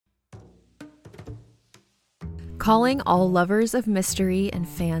Calling all lovers of mystery and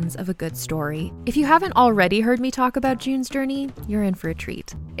fans of a good story. If you haven't already heard me talk about June's Journey, you're in for a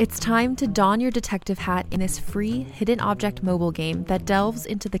treat. It's time to don your detective hat in this free hidden object mobile game that delves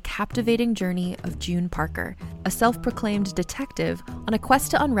into the captivating journey of June Parker, a self-proclaimed detective on a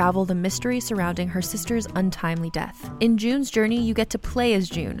quest to unravel the mystery surrounding her sister's untimely death. In June's Journey, you get to play as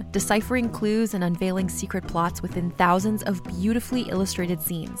June, deciphering clues and unveiling secret plots within thousands of beautifully illustrated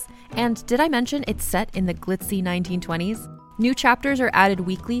scenes. And did I mention it's set in the glitzy 1920s? New chapters are added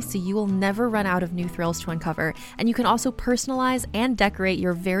weekly, so you will never run out of new thrills to uncover, and you can also personalize and decorate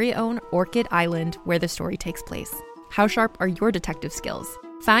your very own Orchid Island where the story takes place. How sharp are your detective skills?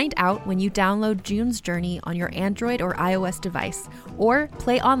 Find out when you download June's Journey on your Android or iOS device, or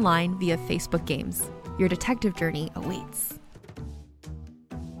play online via Facebook Games. Your detective journey awaits.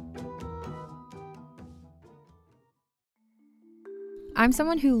 I'm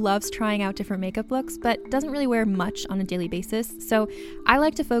someone who loves trying out different makeup looks, but doesn't really wear much on a daily basis, so I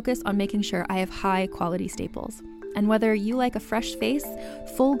like to focus on making sure I have high quality staples. And whether you like a fresh face,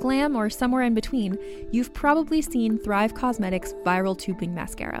 full glam, or somewhere in between, you've probably seen Thrive Cosmetics Viral Tubing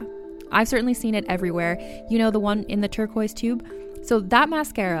Mascara. I've certainly seen it everywhere. You know, the one in the turquoise tube? So that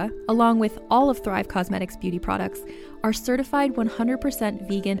mascara, along with all of Thrive Cosmetics beauty products, are certified 100%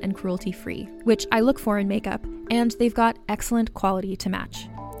 vegan and cruelty-free, which I look for in makeup, and they've got excellent quality to match.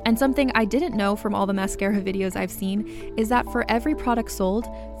 And something I didn't know from all the mascara videos I've seen is that for every product sold,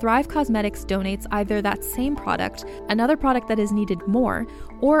 Thrive Cosmetics donates either that same product, another product that is needed more,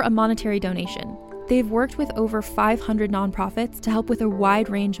 or a monetary donation. They've worked with over 500 nonprofits to help with a wide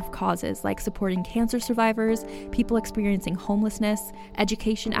range of causes like supporting cancer survivors, people experiencing homelessness,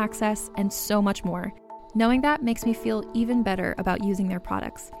 education access, and so much more. Knowing that makes me feel even better about using their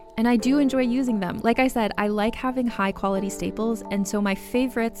products. And I do enjoy using them. Like I said, I like having high quality staples, and so my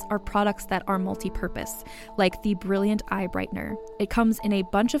favorites are products that are multi-purpose, like the Brilliant Eye Brightener. It comes in a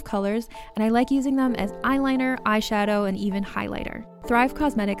bunch of colors, and I like using them as eyeliner, eyeshadow, and even highlighter. Thrive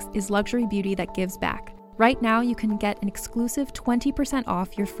Cosmetics is luxury beauty that gives back. Right now, you can get an exclusive 20%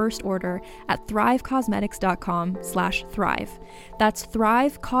 off your first order at thrivecosmetics.com/thrive. That's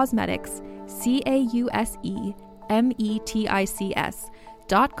Thrive Cosmetics,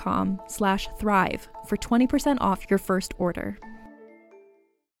 CAUSEMETICS.com/thrive for 20% off your first order.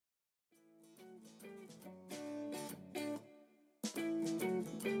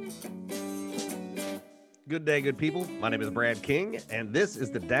 Good day, good people. My name is Brad King, and this is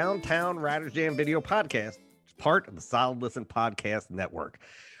the Downtown Writers Jam video podcast. It's part of the Solid Listen Podcast Network.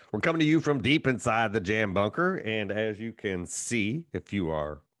 We're coming to you from deep inside the Jam Bunker, and as you can see, if you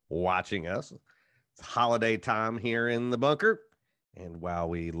are watching us, it's holiday time here in the bunker. And while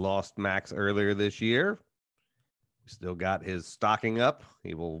we lost Max earlier this year, we still got his stocking up.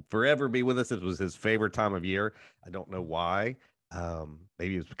 He will forever be with us. It was his favorite time of year. I don't know why.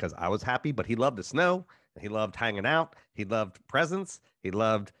 Maybe it was because I was happy, but he loved the snow. He loved hanging out. He loved presents. He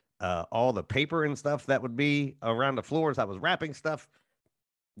loved all the paper and stuff that would be around the floors. I was wrapping stuff.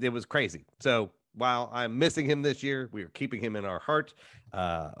 It was crazy. So while I'm missing him this year, we are keeping him in our heart.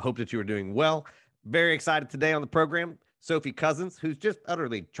 Hope that you are doing well. Very excited today on the program. Sophie Cousens, who's just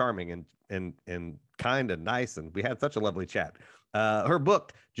utterly charming and kind and nice. And we had such a lovely chat. Her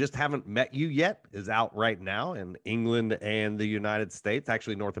book, Just Haven't Met You Yet, is out right now in England and the United States,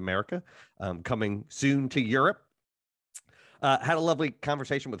 actually North America, coming soon to Europe. Had a lovely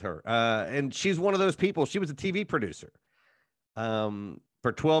conversation with her. And she's one of those people. She was a TV producer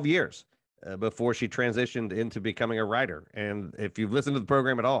for 12 years before she transitioned into becoming a writer. And if you've listened to the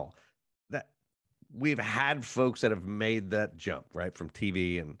program at all, that we've had folks that have made that jump, right, from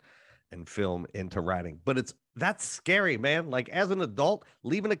TV and film into writing. But that's scary, man. Like, as an adult,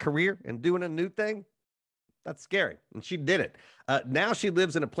 leaving a career and doing a new thing, that's scary. And she did it. Now she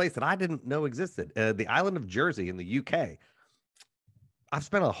lives in a place that I didn't know existed, the island of Jersey in the UK. I've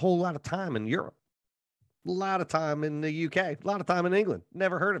spent a whole lot of time in Europe, a lot of time in the UK, a lot of time in England.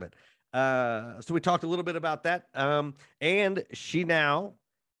 Never heard of it. So we talked a little bit about that. And she now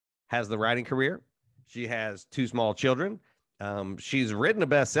has the writing career. She has 2 small children. She's written a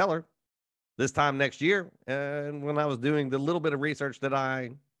bestseller this time next year. And when I was doing the little bit of research that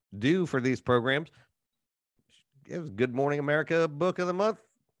I do for these programs, it was Good Morning America Book of the Month,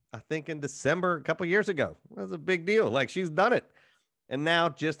 I think in December, a couple years ago. That was a big deal. Like, she's done it. And now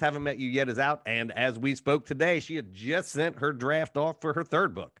Just Haven't Met You Yet is out. And as we spoke today, she had just sent her draft off for her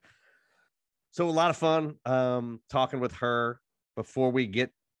 3rd book. So a lot of fun talking with her. Before we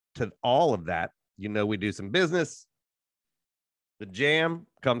get to all of that, you know, we do some business. The Jam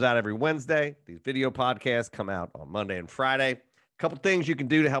comes out every Wednesday. These video podcasts come out on Monday and Friday. A couple things you can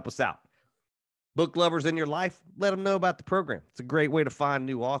do to help us out. Book lovers in your life, let them know about the program. It's a great way to find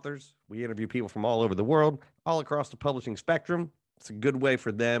new authors. We interview people from all over the world, all across the publishing spectrum. It's a good way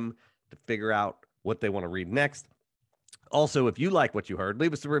for them to figure out what they want to read next. Also, if you like what you heard,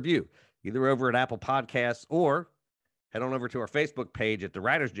 leave us a review, either over at Apple Podcasts or head on over to our Facebook page at The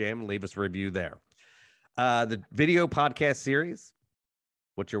Writers Jam and leave us a review there. The video podcast series,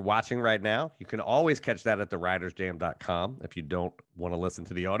 what you're watching right now, you can always catch that at thewritersjam.com if you don't want to listen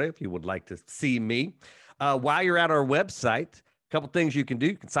to the audio, if you would like to see me. While you're at our website, a couple things you can do.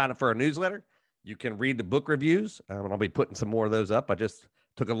 You can sign up for our newsletter. You can read the book reviews, and I'll be putting some more of those up. I just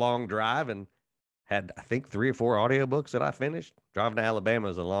took a long drive and had, I think, 3 or 4 audiobooks that I finished. Driving to Alabama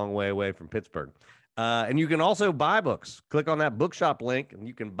is a long way away from Pittsburgh. And you can also buy books. Click on that bookshop link, and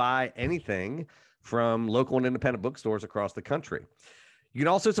you can buy anything from local and independent bookstores across the country. You can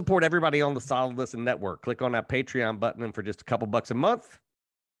also support everybody on the Solid Listen Network. Click on that Patreon button, and for just a couple bucks a month,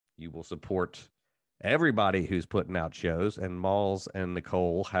 you will support everybody who's putting out shows. And Malls and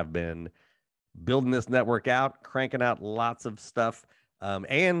Nicole have been building this network out, cranking out lots of stuff.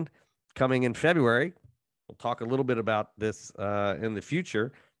 And coming in February, we'll talk a little bit about this in the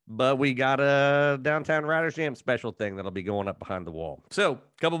future, but we got a Downtown Writers Jam special thing that'll be going up behind the wall. So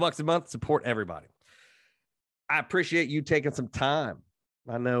a couple bucks a month, support everybody. I appreciate you taking some time.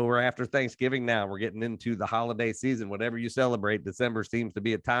 I know we're after Thanksgiving now. We're getting into the holiday season. Whatever you celebrate, December seems to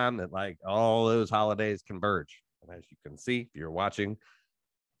be a time that like all those holidays converge. And as you can see, if you're watching,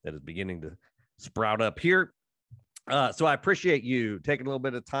 that is beginning to sprout up here. So I appreciate you taking a little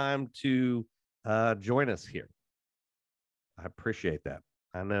bit of time to join us here. I appreciate that.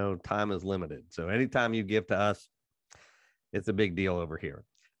 I know time is limited. So anytime you give to us, it's a big deal over here.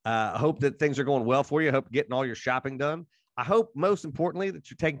 I hope that things are going well for you. I hope getting all your shopping done. I hope most importantly that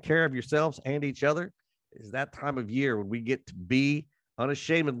you're taking care of yourselves and each other. Is that time of year when we get to be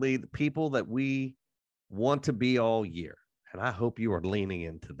unashamedly the people that we want to be all year. And I hope you are leaning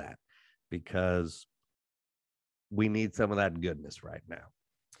into that because we need some of that goodness right now.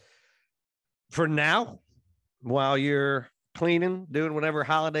 For now, while you're cleaning, doing whatever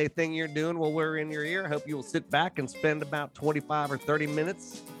holiday thing you're doing while we're in your ear, I hope you will sit back and spend about 25 or 30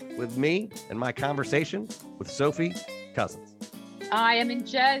 minutes with me and my conversation with Sophie Cousens. I am in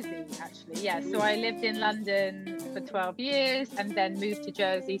Jersey, actually. Yeah, so I lived in London for 12 years and then moved to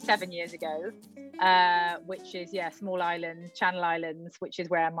Jersey 7 years ago, which is, small island, Channel Islands, which is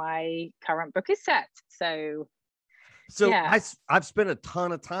where my current book is set. So yeah. I've spent a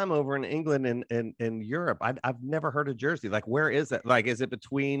ton of time over in England and in Europe. I've never heard of Jersey. Like, where is it? Like, is it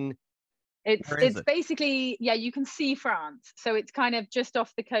between? It's basically, you can see France. So it's kind of just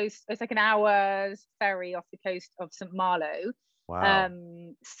off the coast. It's like an hour's ferry off the coast of St. Malo. Wow.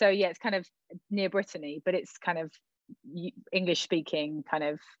 So it's kind of near Brittany, but it's kind of English speaking kind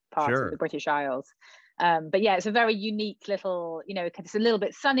of part of the British Isles. But it's a very unique little, it's a little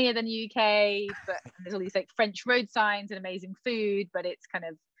bit sunnier than the UK, but there's all these like French road signs and amazing food, but it's kind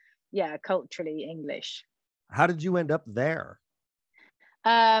of, culturally English. How did you end up there?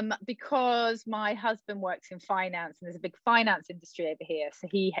 Because my husband works in finance and there's a big finance industry over here. So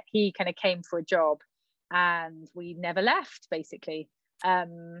he kind of came for a job and we never left basically.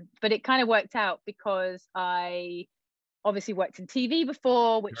 But it kind of worked out because I obviously worked in TV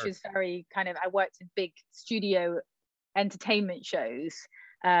before, which is very kind of, I worked in big studio entertainment shows.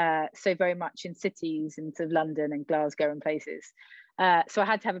 So very much in cities and sort of London and Glasgow and places. So I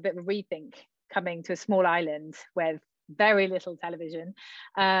had to have a bit of a rethink coming to a small island with very little television.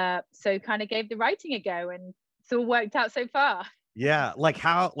 So kind of gave the writing a go and it's all worked out so far. Yeah. Like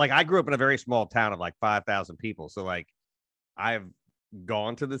I grew up in a very small town of like 5,000 people. So like I've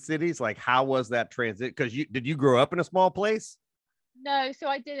gone to the cities. Like how was that transit? Because did you grow up in a small place? No, so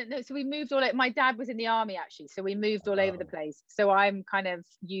I didn't. No, so we moved my dad was in the army actually. So we moved all over the place. So I'm kind of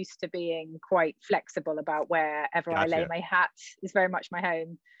used to being quite flexible about wherever I lay my hat is very much my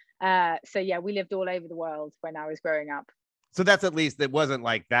home. So we lived all over the world when I was growing up. So that's at least, it wasn't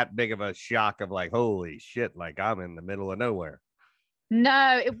like that big of a shock of like, holy shit, like I'm in the middle of nowhere.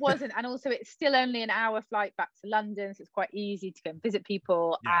 No, it wasn't. And also it's still only an hour flight back to London. So it's quite easy to go and visit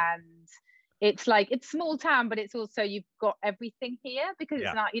people. Yeah. And it's like, it's small town, but it's also, you've got everything here because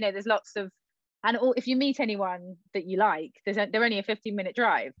it's not, there's lots of, and if you meet anyone that you like, they're only a 15-minute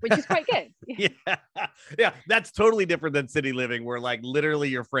drive, which is quite good. Yeah, that's totally different than city living, where like literally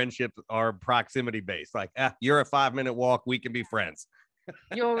your friendships are proximity based. Like, you're a 5-minute walk, we can be friends.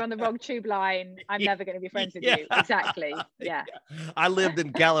 You're on the wrong tube line. I'm never going to be friends with you. Exactly. Yeah. I lived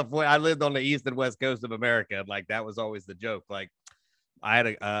in California. I lived on the east and west coast of America. Like that was always the joke. Like, I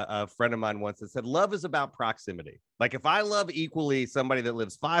had a friend of mine once that said, love is about proximity. Like if I love equally somebody that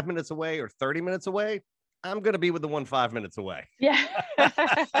lives 5 minutes away or 30 minutes away, I'm going to be with the one 5 minutes away. Yeah.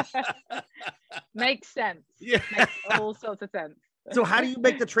 Makes sense. Yeah. Makes all sorts of sense. So how do you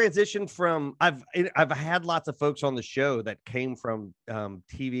make the transition from, I've had lots of folks on the show that came from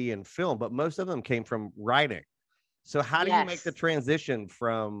TV and film, but most of them came from writing. So how do you make the transition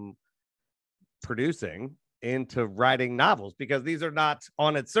from producing into writing novels? Because these are not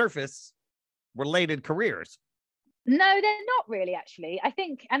on its surface related careers. No, they're not really, actually. I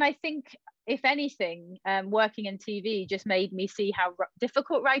think if anything, working in TV just made me see how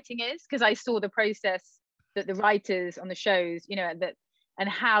difficult writing is, because I saw the process that the writers on the shows, and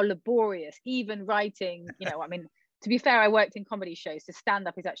how laborious even writing, I mean, to be fair, I worked in comedy shows, so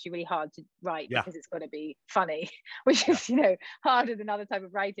stand-up is actually really hard to write because it's got to be funny, which is, harder than other type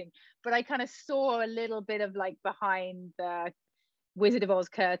of writing. But I kind of saw a little bit of like behind the Wizard of Oz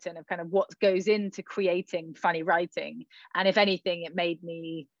curtain of kind of what goes into creating funny writing. And if anything, it made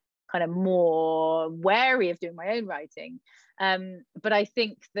me kind of more wary of doing my own writing. But I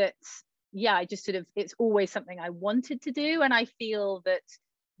think that, I just sort of, it's always something I wanted to do. And I feel that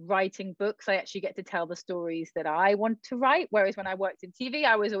writing books, I actually get to tell the stories that I want to write. Whereas when I worked in TV,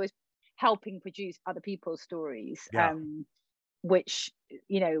 I was always helping produce other people's stories, which,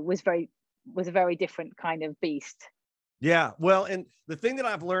 was a very different kind of beast. Yeah. Well, and the thing that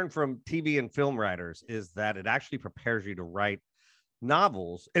I've learned from TV and film writers is that it actually prepares you to write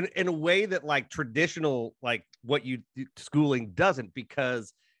novels in a way that like traditional, like what you schooling doesn't,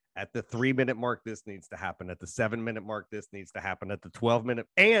 because at the 3-minute mark, this needs to happen. At the 7-minute mark, this needs to happen. At the 12-minute,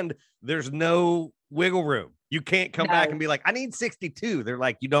 and there's no wiggle room. You can't come back and be like, I need 62. They're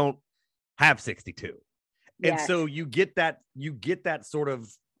like, you don't have 62. And so you get that sort of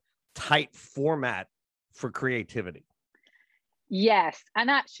tight format for creativity. Yes.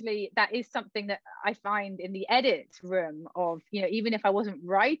 And actually, that is something that I find in the edit room of, even if I wasn't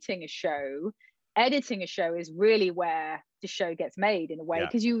writing a show, editing a show is really where the show gets made in a way,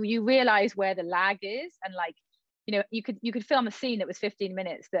 because you realize where the lag is. And like, you could film a scene that was 15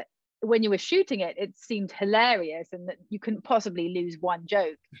 minutes that when you were shooting it, it seemed hilarious and that you couldn't possibly lose one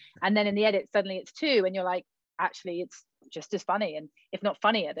joke. And then in the edit, suddenly it's 2 and you're like, actually, it's just as funny, and if not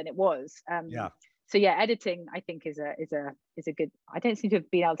funnier than it was. So editing, I think, is a good. I don't seem to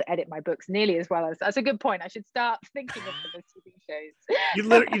have been able to edit my books nearly as well as. That's a good point. I should start thinking of the TV shows.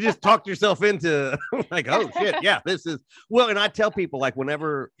 You just talked yourself into like, oh shit, this is well. And I tell people, like,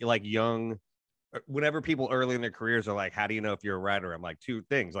 whenever people early in their careers are like, how do you know if you're a writer? I'm like, 2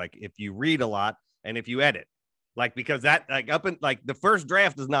 things, like if you read a lot and if you edit. Like, because that, like, the first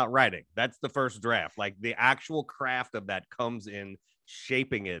draft is not writing. That's the first draft. Like the actual craft of that comes in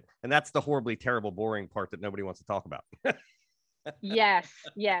shaping it, and that's the horribly terrible boring part that nobody wants to talk about. yes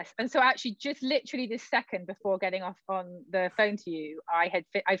And so actually, just literally this second before getting off on the phone to you, I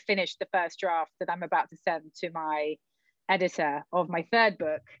finished the first draft that I'm about to send to my editor of my 3rd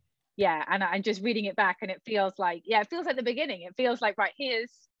book. And I'm just reading it back, and it feels like the beginning. It feels like, right,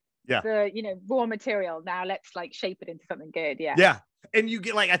 here's the raw material. Now let's like shape it into something good. And you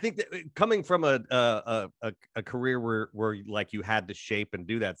get, like, I think that coming from a career where like you had to shape and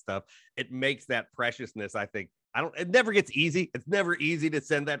do that stuff, it makes that preciousness. I think it never gets easy. It's never easy to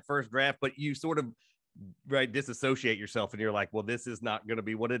send that first draft, but you sort of disassociate yourself, and you're like, well, this is not going to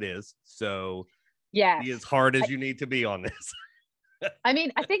be what it is. So be as hard as you need to be on this. I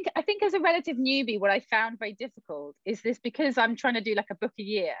mean, I think as a relative newbie, what I found very difficult is this, because I'm trying to do like a book a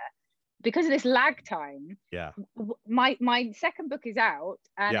year. Because of this lag time, my 2nd book is out,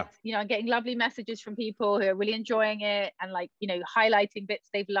 and I'm getting lovely messages from people who are really enjoying it, and like highlighting bits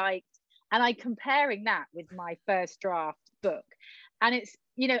they've liked, and I'm comparing that with my first draft book, and it's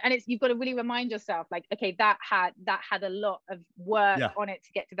you've got to really remind yourself, like, okay, that had a lot of work on it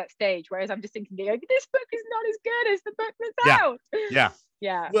to get to that stage, whereas I'm just thinking, like, this book is not as good as the book that's out.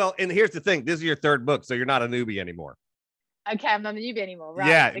 Well, and here's the thing: this is your 3rd book, so you're not a newbie anymore. Okay, I'm not a newbie anymore,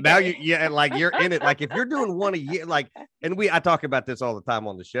 right? Now like you're in it. Like if you're doing one a year, like, and I talk about this all the time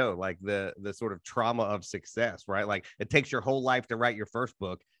on the show, like the sort of trauma of success, right? Like it takes your whole life to write your first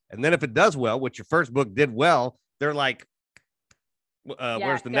book, and then if it does well, which your first book did well, they're like,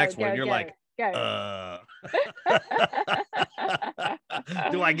 where's the next one? You're like, do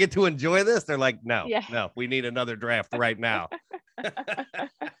I get to enjoy this? They're like, no, we need another draft right now.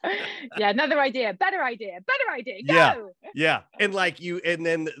 Another idea, better idea, go. And like and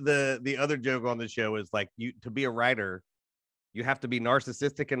then the other joke on the show is like, to be a writer, you have to be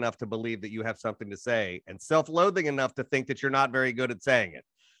narcissistic enough to believe that you have something to say, and self-loathing enough to think that you're not very good at saying it.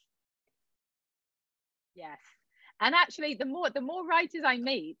 Yes. And actually, the more writers I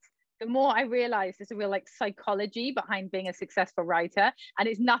meet, the more I realize there's a real like psychology behind being a successful writer, and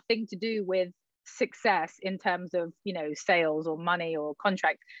it's nothing to do with success in terms of, you know, sales or money or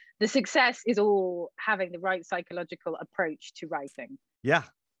contract. The success is all having the right psychological approach to writing. Yeah,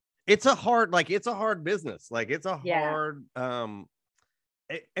 it's a hard business. Like it's a hard and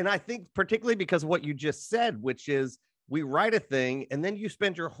I think particularly because of what you just said, which is we write a thing and then you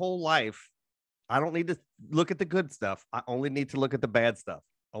spend your whole life, I don't need to look at the good stuff, I only need to look at the bad stuff.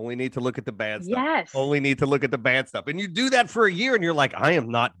 Only need to look at the bad stuff. Yes. Only need to look at the bad stuff. And you do that for a year and you're like, I am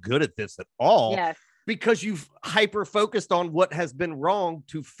not good at this at all. Yes. Because you've hyper focused on what has been wrong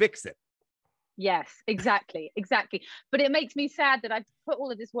to fix it. Yes, exactly. But it makes me sad that I've put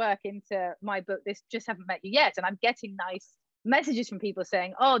all of this work into my book, This Just Haven't Met You Yet. And I'm getting nice messages from people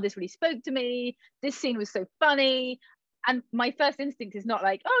saying, oh, this really spoke to me. This scene was so funny. And my first instinct is not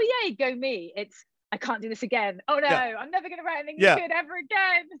like, oh, yay, go me. It's, I can't do this again. Oh no, I'm never going to write anything good ever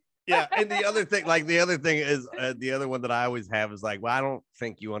again. Yeah. And the other thing is the other one that I always have is like, well, I don't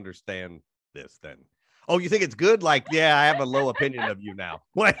think you understand this then. Oh, you think it's good? Like, yeah, I have a low opinion of you now.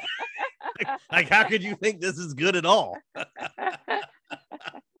 What? Like, how could you think this is good at all?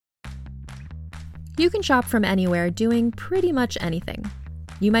 You can shop from anywhere doing pretty much anything.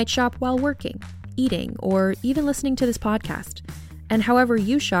 You might shop while working, eating, or even listening to this podcast. And however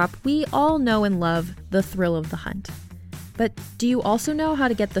you shop, we all know and love the thrill of the hunt. But do you also know how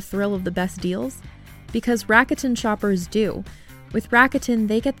to get the thrill of the best deals? Because Rakuten shoppers do. With Rakuten,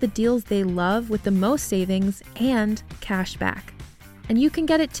 they get the deals they love with the most savings and cash back. And you can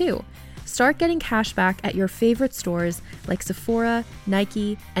get it too. Start getting cash back at your favorite stores like Sephora,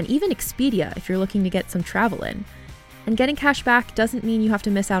 Nike, and even Expedia if you're looking to get some travel in. And getting cash back doesn't mean you have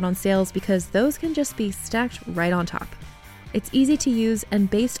to miss out on sales because those can just be stacked right on top. It's easy to use and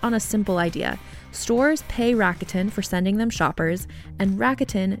based on a simple idea. Stores pay Rakuten for sending them shoppers, and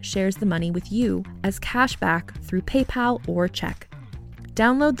Rakuten shares the money with you as cash back through PayPal or check.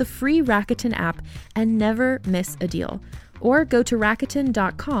 Download the free Rakuten app and never miss a deal. Or go to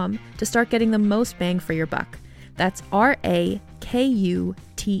Rakuten.com to start getting the most bang for your buck. That's Rakuten.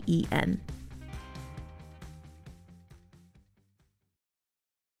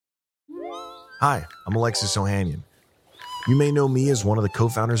 Hi, I'm Alexis Ohanian. You may know me as one of the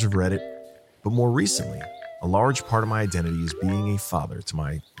co-founders of Reddit, but more recently, a large part of my identity is being a father to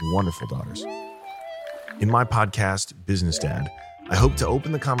my wonderful daughters. In my podcast, Business Dad, I hope to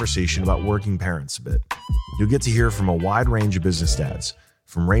open the conversation about working parents a bit. You'll get to hear from a wide range of business dads,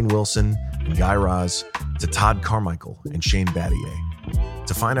 from Rainn Wilson and Guy Raz to Todd Carmichael and Shane Battier,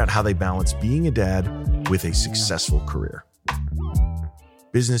 to find out how they balance being a dad with a successful career.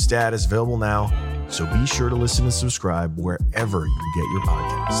 Business Dad is available now, so be sure to listen and subscribe wherever you get your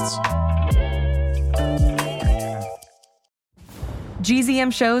podcasts.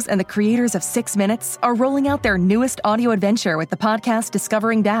 GZM Shows and the creators of 6 Minutes are rolling out their newest audio adventure with the podcast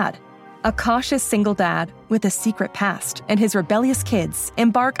Discovering Dad. A cautious single dad with a secret past and his rebellious kids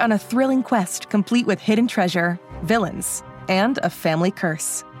embark on a thrilling quest complete with hidden treasure, villains, and a family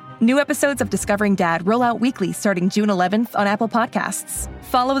curse. New episodes of Discovering Dad roll out weekly starting June 11th on Apple Podcasts.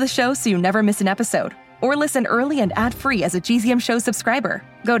 Follow the show so you never miss an episode. Or listen early and ad-free as a GZM Shows subscriber.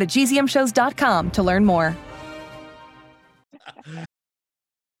 Go to gzmshows.com to learn more.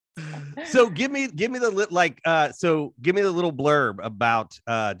 So give me the little blurb about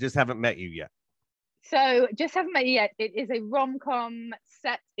Just Haven't Met You Yet. So Just Haven't Met You Yet. It is a rom-com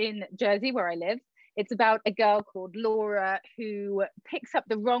set in Jersey where I live. It's about a girl called Laura who picks up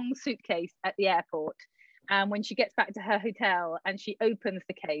the wrong suitcase at the airport. And when she gets back to her hotel and she opens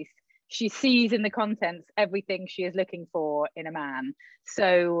the case, she sees in the contents everything she is looking for in a man.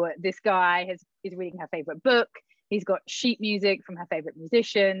 So this guy is reading her favorite book. He's got sheet music from her favorite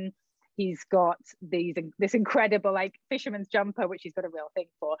musician. He's got this incredible like fisherman's jumper, which she's got a real thing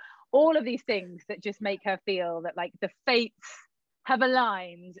for. All of these things that just make her feel that like the fates have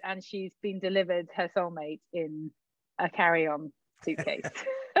aligned and she's been delivered her soulmate in a carry-on suitcase.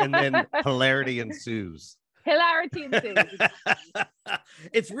 And then hilarity ensues.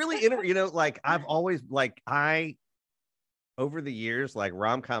 It's really interesting, like I've always over the years, like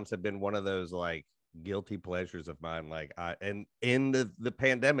rom-coms have been one of those like guilty pleasures of mine. Like and in the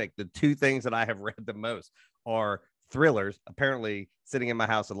pandemic, the 2 things that I have read the most are thrillers. Apparently sitting in my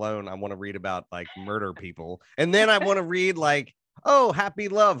house alone, I want to read about like murder people, and then I want to read like, oh, happy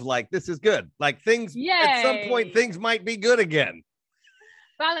love, like this is good, like things. Yay. At some point things might be good again.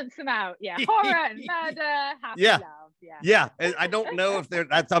 Balance them out. Horror and murder, happy love. I don't know if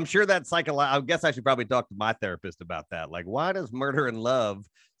I'm sure that's like I guess I should probably talk to my therapist about that. Like, why does murder and love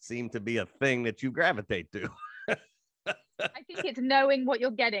seem to be a thing that you gravitate to? I think it's knowing what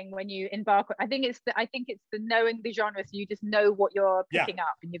you're getting when you embark. I think it's the knowing the genre, so you just know what you're picking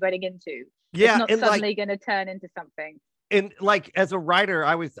up and you're getting into. Yeah, it's not and suddenly going to turn into something. And like as a writer,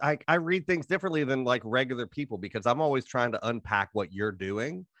 I read things differently than like regular people because I'm always trying to unpack what you're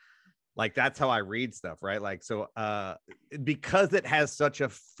doing. Like that's how I read stuff, right? Like so because it has such a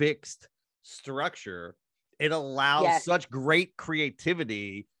fixed structure, it allows such great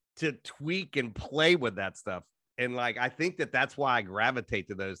creativity to tweak and play with that stuff. And like I think that's why I gravitate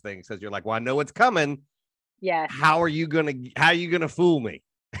to those things, because you're like, well, I know it's coming. Yeah. How are you gonna fool me?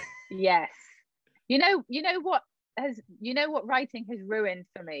 Yes. You know what writing has ruined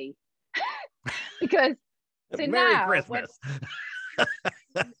for me? Because so Merry now, Christmas.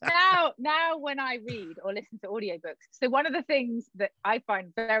 now when I read or listen to audiobooks, so one of the things that I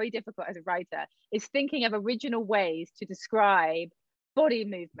find very difficult as a writer is thinking of original ways to describe body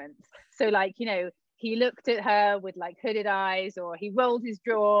movements. So like, he looked at her with like hooded eyes, or he rolled his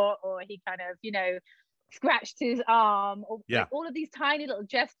jaw, or he kind of, scratched his arm, or like all of these tiny little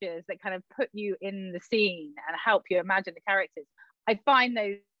gestures that kind of put you in the scene and help you imagine the characters. I find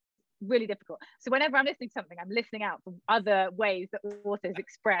those really difficult. So whenever I'm listening to something, I'm listening out for other ways that authors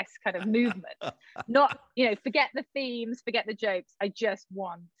express kind of movement. Not, forget the themes, forget the jokes. I just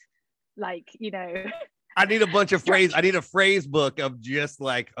want I need a bunch of phrase. I need a phrase book of just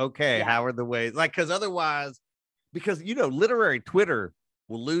like, okay, how are the ways? Like, because otherwise, literary Twitter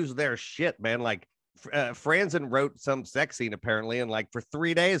will lose their shit, man. Like, Franzen wrote some sex scene apparently, and like for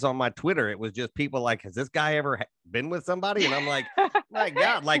 3 days on my Twitter, it was just people like, has this guy ever been with somebody? And I'm like, my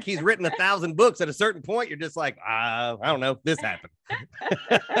God, like he's written 1,000 books. At a certain point, you're just like, I don't know, this happened.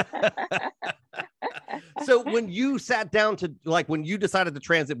 So when you sat down to when you decided to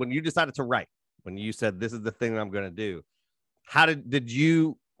transit, when you decided to write, when you said, this is the thing I'm going to do, how did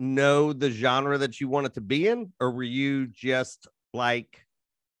you know the genre that you wanted to be in? Or were you just like,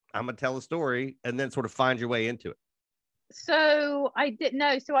 I'm going to tell a story and then sort of find your way into it? So I didn't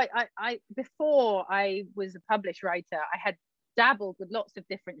know. So I before I was a published writer, I had dabbled with lots of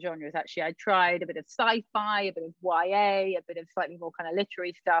different genres. Actually, I tried a bit of sci-fi, a bit of YA, a bit of slightly more kind of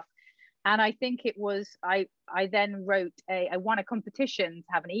literary stuff. And I think it was, I then I won a competition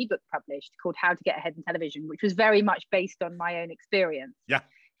to have an ebook published called How to Get Ahead in Television, which was very much based on my own experience. Yeah.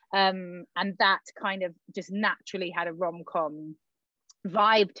 And that kind of just naturally had a rom-com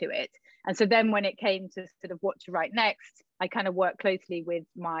vibe to it. And so then when it came to sort of what to write next, I kind of worked closely with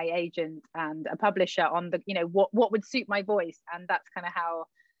my agent and a publisher on the, what would suit my voice. And that's kind of how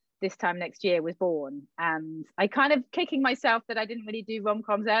This Time Next Year was born. And I kind of kicking myself that I didn't really do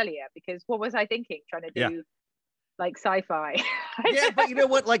rom-coms earlier, because what was I thinking, trying to do like sci-fi? Yeah, but you know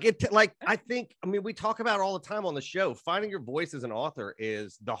what, I think, we talk about it all the time on the show. Finding your voice as an author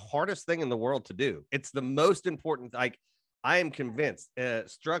is the hardest thing in the world to do. It's the most important. Like, I am convinced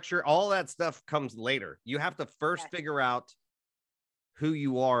structure, all that stuff comes later. You have to first figure out who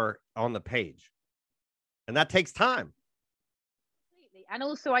you are on the page, and that takes time. And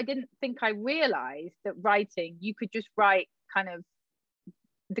also, I didn't think I realized that writing, you could just write kind of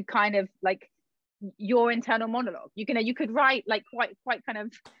like your internal monologue. You could write like quite kind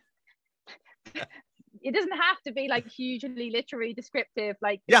of, it doesn't have to be like hugely literary descriptive.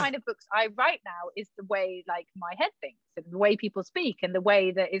 Like the kind of books I write now is the way like my head thinks, and the way people speak, and the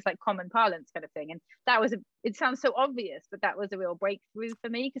way that is like common parlance kind of thing. And that was it sounds so obvious, but that was a real breakthrough for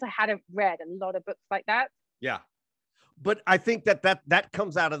me, because I hadn't read a lot of books like that. Yeah. But I think that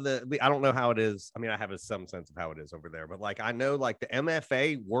comes out of the I don't know how it is. I have some sense of how it is over there, but like, I know like the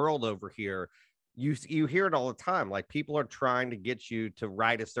MFA world over here, you hear it all the time. Like, people are trying to get you to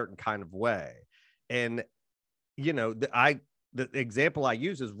write a certain kind of way. And, the example I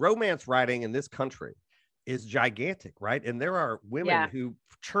use is romance writing in this country is gigantic, right? And there are women who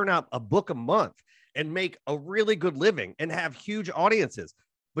churn out a book a month and make a really good living and have huge audiences.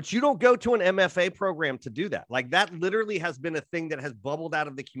 But you don't go to an MFA program to do that. Like, that literally has been a thing that has bubbled out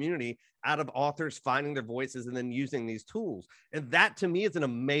of the community, out of authors finding their voices and then using these tools. And that to me is an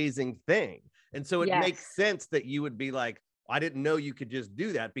amazing thing. And so it makes sense that you would be like, I didn't know you could just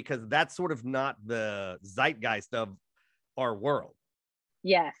do that, because that's sort of not the zeitgeist of our world.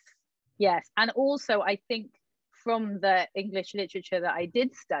 Yes. And also, I think from the English literature that I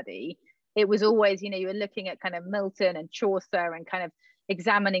did study, it was always, you were looking at kind of Milton and Chaucer and kind of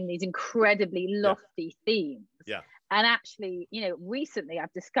examining these incredibly lofty themes. Yeah. And actually, recently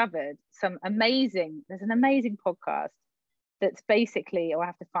I've discovered there's an amazing podcast that's basically, I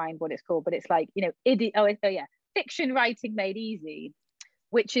have to find what it's called, but it's like, fiction writing made easy,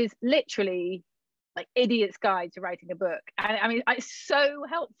 which is literally like idiot's guide to writing a book. And I mean, it's so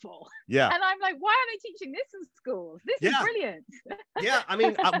helpful. Yeah. And I'm like, why are they teaching this in schools? This is brilliant. Yeah. I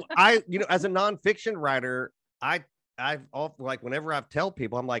mean, I as a nonfiction writer, I've often, like, whenever I've tell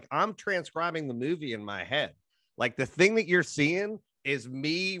people, I'm like, I'm transcribing the movie in my head. Like, the thing that you're seeing is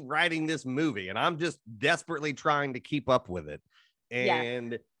me writing this movie, and I'm just desperately trying to keep up with it.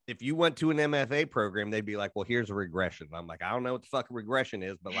 And if you went to an MFA program, they'd be like, well, here's a regression. And I'm like, I don't know what the fuck a regression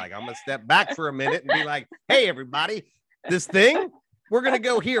is, but like, I'm gonna step back for a minute and be like, hey, everybody, this thing, we're gonna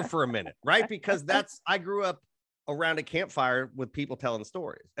go here for a minute, right? Because I grew up around a campfire with people telling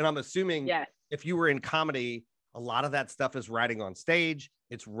stories. And I'm assuming if you were in comedy, a lot of that stuff is writing on stage.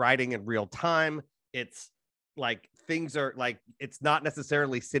 It's writing in real time. It's like, things are like, it's not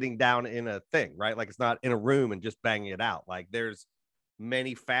necessarily sitting down in a thing, right? Like, it's not in a room and just banging it out. Like, there's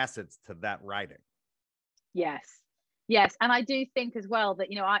many facets to that writing. Yes. And I do think as well that,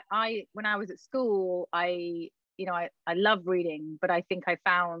 I when I was at school, I love reading, but I think I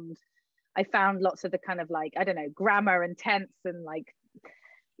found lots of the kind of, like, I don't know, grammar and tense and like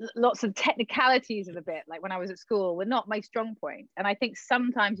lots of technicalities of the bit, like when I was at school, were not my strong point. And I think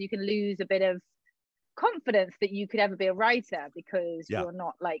sometimes you can lose a bit of confidence that you could ever be a writer because you're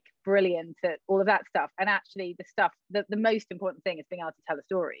not like brilliant at all of that stuff. And actually the most important thing is being able to tell a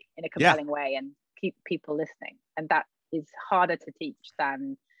story in a compelling way and keep people listening. And that is harder to teach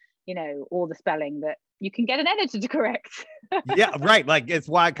than, all the spelling that you can get an editor to correct. Right. Like, it's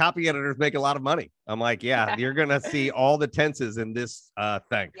why copy editors make a lot of money. I'm like, you're gonna see all the tenses in this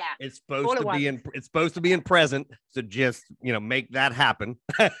thing. It's supposed to be in present, so just make that happen.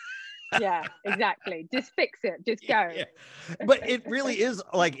 Yeah, exactly. Just fix it. Just go. But it really is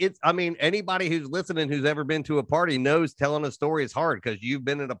like, I mean, anybody who's listening who's ever been to a party knows telling a story is hard, because you've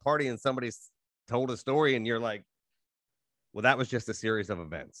been at a party and somebody's told a story and you're like, well, that was just a series of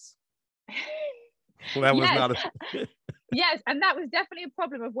events. Well, that was not Yes, and that was definitely a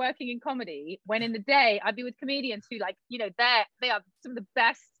problem of working in comedy, when in the day I'd be with comedians who, like, they are some of the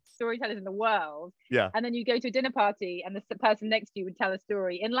best storytellers in the world. And then you go to a dinner party and the person next to you would tell a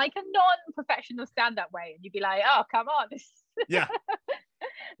story in like a non-professional stand-up way, and you'd be like, oh, come on.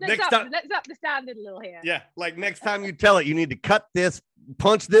 Let's up the standard a little here. Like, next time you tell it, you need to cut this,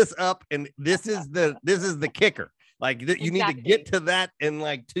 punch this up, and this is the kicker. Like, you need to get to that in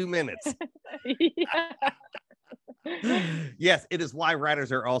like 2 minutes. Yes, it is why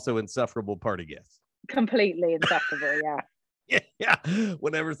writers are also insufferable party guests. Completely insufferable. Yeah.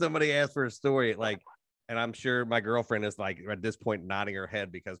 Whenever somebody asks for a story, like, and I'm sure my girlfriend is like at this point nodding her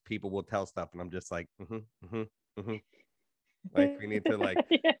head, because people will tell stuff and I'm just like, like, we need to, like,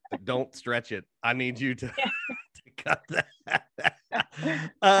 don't stretch it. I need you to cut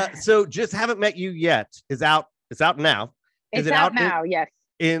that. So Just Haven't Met You Yet is out. It's out now. Is it out now? Yes.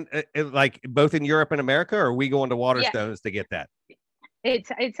 In like both in Europe and America, or are we going to Waterstones to get that?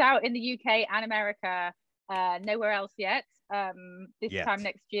 It's out in the UK and America, nowhere else yet. This time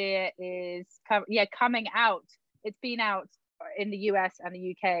next year is coming out. It's been out in the US and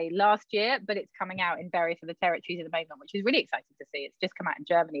the UK last year, but it's coming out in various other territories at the moment, which is really exciting to see. It's just come out in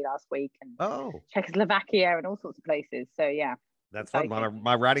Germany last week, and Czechoslovakia and all sorts of places. So that's fun.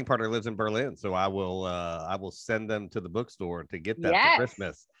 My writing partner lives in Berlin, so I will send them to the bookstore to get that for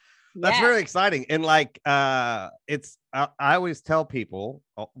Christmas. That's very exciting. And like, I always tell people,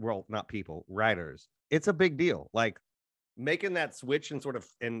 well, not people, writers, it's a big deal. Like, making that switch and sort of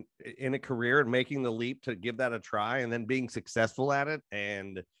in a career and making the leap to give that a try and then being successful at it.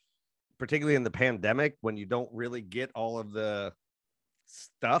 And particularly in the pandemic, when you don't really get all of the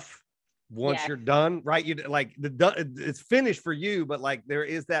stuff once you're done, right? You like it's finished for you, but like, there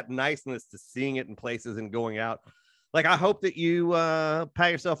is that niceness to seeing it in places and going out. Like, I hope that you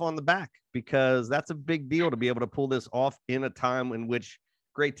pat yourself on the back, because that's a big deal to be able to pull this off in a time in which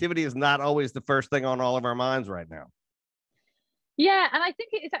creativity is not always the first thing on all of our minds right now. Yeah, and I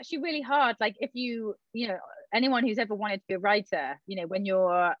think it's actually really hard. Like, if anyone who's ever wanted to be a writer, when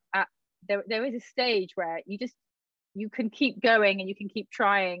you're at there is a stage where you can keep going and you can keep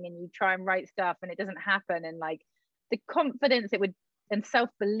trying and you try and write stuff and it doesn't happen, and like the confidence it would and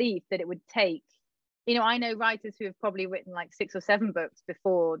self-belief that it would take. I know writers who have probably written like 6 or 7 books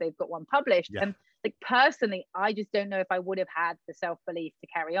before they've got one published, and like, personally, I just don't know if I would have had the self-belief to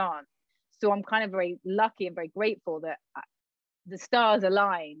carry on. So I'm kind of very lucky and very grateful that the stars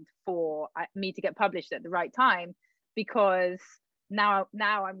aligned for me to get published at the right time, because now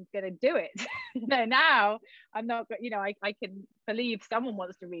I'm gonna do it. Now I'm not, I can believe someone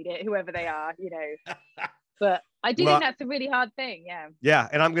wants to read it, whoever they are. But I do think that's a really hard thing. Yeah. Yeah.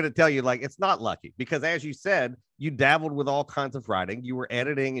 And I'm going to tell you, like, it's not lucky because, as you said, you dabbled with all kinds of writing. You were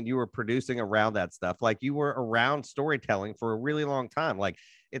editing and you were producing around that stuff. Like, you were around storytelling for a really long time. Like,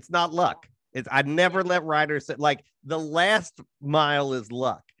 it's not luck. I never let writers say, like, the last mile is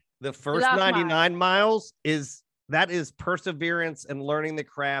luck. The first 99 miles is perseverance and learning the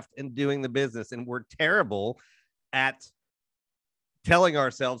craft and doing the business. And we're terrible at telling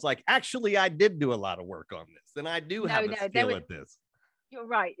ourselves, like, actually, I did do a lot of work on this, and I do have a skill at this. You're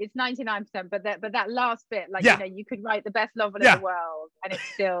right. It's 99%, but that last bit, like, you know, you could write the best novel in the world, and it's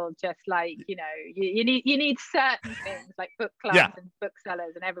still just like, you know, you need certain things like book clubs and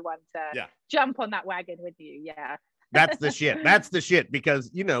booksellers and everyone to jump on that wagon with you. Yeah. That's the shit. That's the shit. Because,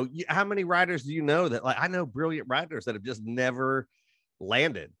 you know, how many writers do you know that, like, I know brilliant writers that have just never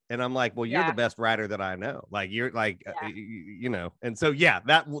landed, and I'm like, well, you're the best writer that I know. Like, you're like, you know, and so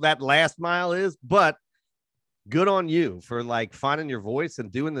that last mile is, but good on you for, like, finding your voice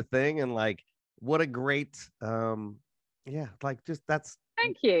and doing the thing. And, like, what a great like, just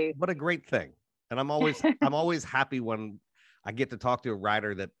thank you. What a great thing. And I'm always happy when I get to talk to a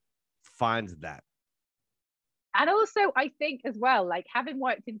writer that finds that. And also, I think as well, like, having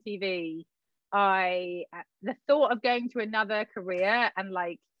worked in TV, the thought of going to another career and,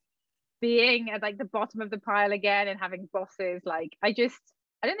 like, being at, like, the bottom of the pile again and having bosses, like, I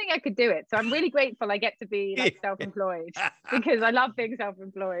don't think I could do it. So I'm really grateful I get to be, like, self-employed because I love being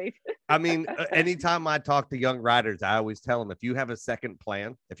self-employed. I mean, anytime I talk to young writers, I always tell them, if you have a second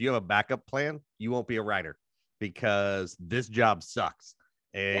plan, if you have a backup plan, you won't be a writer because this job sucks.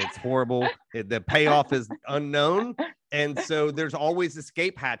 It's horrible. The payoff is unknown. And so there's always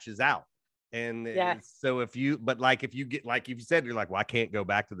escape hatches out. And so if you get, like you said, you're like, well, I can't go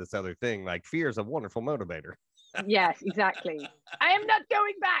back to this other thing. Like, fear is a wonderful motivator. Yes, exactly. I am not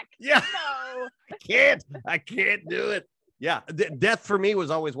going back. Yeah. No. I can't do it. Yeah. Death for me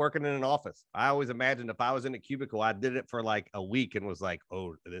was always working in an office. I always imagined if I was in a cubicle, I did it for like a week and was like,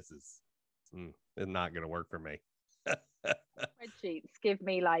 oh, this is not going to work for me. Spreadsheets give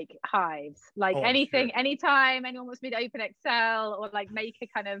me, like, hives, like, anything, anytime anyone wants me to open Excel or, like, make a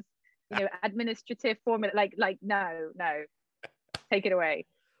kind of, you know, administrative formula, like no, take it away.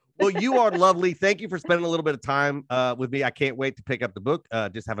 Well, you are lovely. Thank you for spending a little bit of time with me. I can't wait to pick up the book.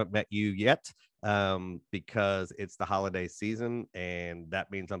 Just haven't met you yet because it's the holiday season, and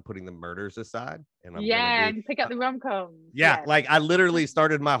that means I'm putting the murders aside. And and pick up the rom-coms. Yeah, like, I literally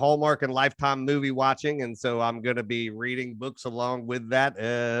started my Hallmark and Lifetime movie watching, and so I'm going to be reading books along with that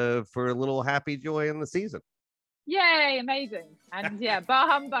for a little happy joy in the season. Yay, amazing. And bah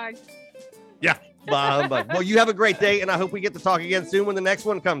humbug. Yeah, bah humbug. Well, you have a great day, and I hope we get to talk again soon when the next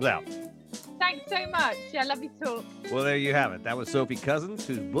one comes out. Thanks so much. Yeah, lovely to talk. Well, there you have it. That was Sophie Cousens,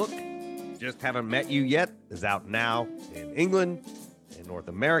 whose book, Just Haven't Met You Yet, is out now in England, in North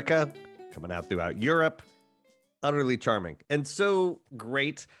America, coming out throughout Europe. Utterly charming. And so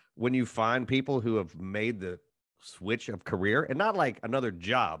great when you find people who have made the switch of career, and not like another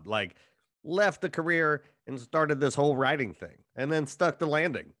job, like left the career and started this whole writing thing and then stuck the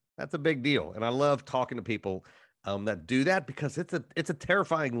landing. That's a big deal. And I love talking to people that do that because it's a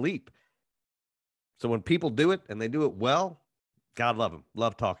terrifying leap. So when people do it and they do it well, God love them.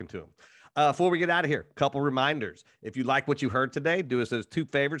 Love talking to them. Before we get out of here, a couple reminders. If you like what you heard today, do us those two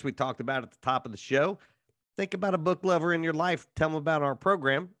favors we talked about at the top of the show. Think about a book lover in your life. Tell them about our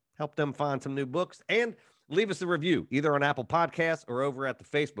program. Help them find some new books. And leave us a review, either on Apple Podcasts or over at the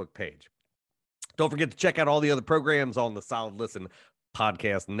Facebook page. Don't forget to check out all the other programs on the Solid Listen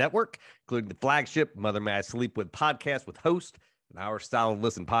Podcast Network, including the flagship Mother May I Sleep With podcast with host and our Solid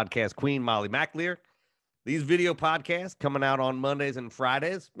Listen podcast queen, Molly McAleer. These video podcasts coming out on Mondays and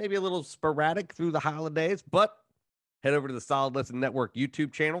Fridays, maybe a little sporadic through the holidays, but head over to the Solid Listen Network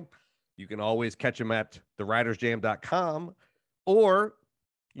YouTube channel. You can always catch them at thewritersjam.com, or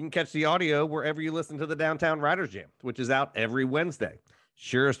you can catch the audio wherever you listen to the Downtown Writers Jam, which is out every Wednesday.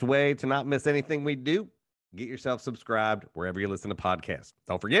 Surest way to not miss anything we do, get yourself subscribed wherever you listen to podcasts.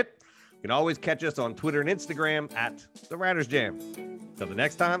 Don't forget, you can always catch us on Twitter and Instagram at The Writers Jam. Until the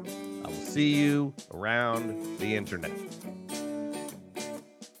next time, I will see you around the internet.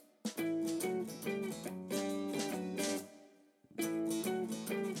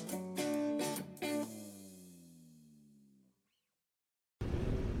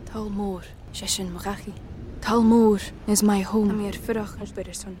 Talmor, Sheshin Marachi. Talmor is my home.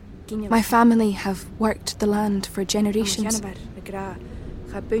 My family have worked the land for generations.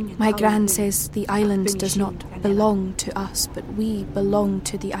 My gran says the island does not belong to us, but we belong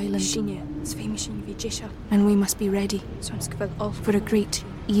to the island. And we must be ready, for a great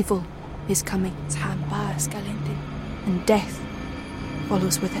evil is coming, and death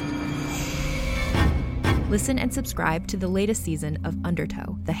follows with it. Listen and subscribe to the latest season of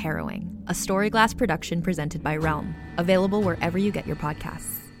Undertow, The Harrowing, a Storyglass production presented by Realm, available wherever you get your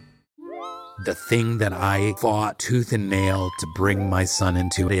podcasts. The thing that I fought tooth and nail to bring my son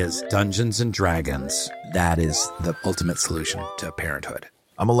into is Dungeons and Dragons. That is the ultimate solution to parenthood.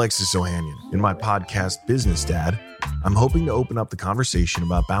 I'm Alexis Ohanian. In my podcast, Business Dad, I'm hoping to open up the conversation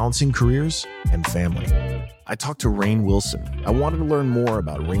about balancing careers and family. I talked to Rainn Wilson. I wanted to learn more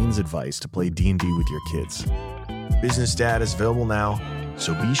about Rainn's advice to play D&D with your kids. Business Dad is available now,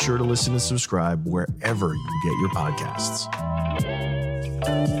 so be sure to listen and subscribe wherever you get your podcasts.